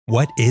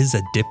What is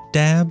a dip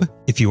dab?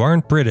 If you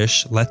aren't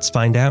British, let's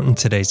find out in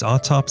today's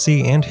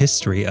autopsy and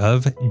history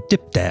of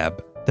dip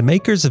dab. The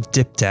makers of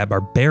dip dab are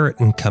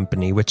Barratt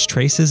Company, which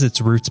traces its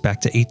roots back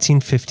to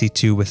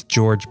 1852 with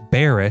George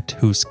Barratt,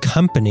 whose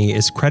company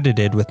is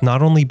credited with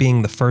not only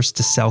being the first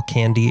to sell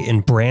candy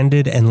in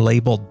branded and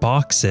labeled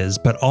boxes,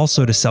 but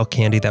also to sell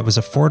candy that was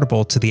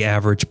affordable to the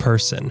average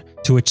person.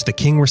 To which the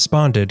king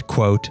responded,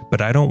 quote,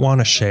 "But I don't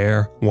want to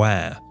share,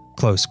 wah,"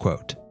 close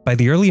quote. By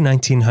the early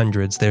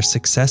 1900s, their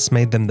success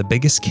made them the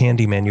biggest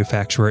candy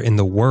manufacturer in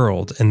the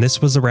world, and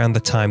this was around the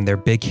time their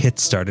big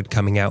hits started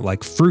coming out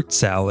like Fruit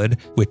Salad,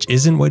 which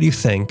isn't what you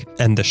think,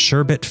 and the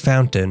Sherbet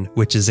Fountain,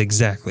 which is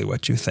exactly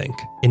what you think.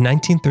 In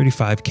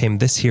 1935 came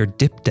this here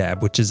Dip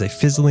Dab, which is a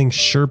fizzling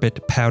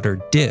sherbet powder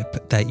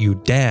dip that you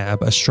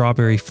dab a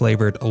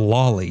strawberry-flavored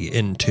lolly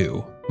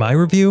into. My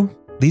review?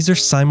 These are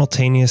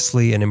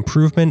simultaneously an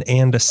improvement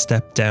and a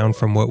step down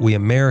from what we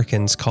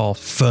Americans call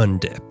fun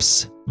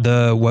dips.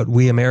 What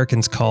we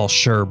Americans call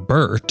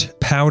sherbet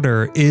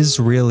powder is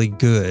really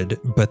good,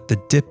 but the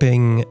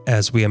dipping,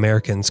 as we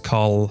Americans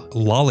call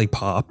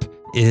lollipop,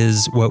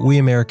 is what we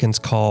Americans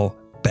call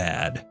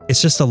bad.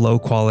 It's just a low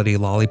quality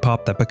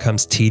lollipop that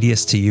becomes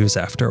tedious to use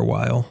after a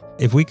while.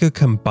 If we could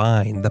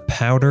combine the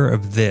powder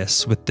of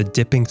this with the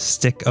dipping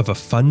stick of a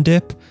fun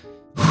dip,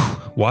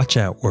 watch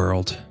out,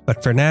 world.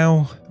 But for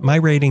now, my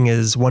rating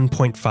is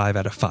 1.5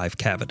 out of 5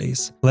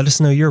 cavities. Let us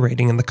know your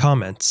rating in the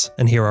comments,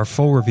 and hear our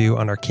full review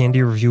on our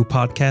candy review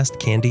podcast,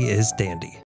 Candy is Dandy.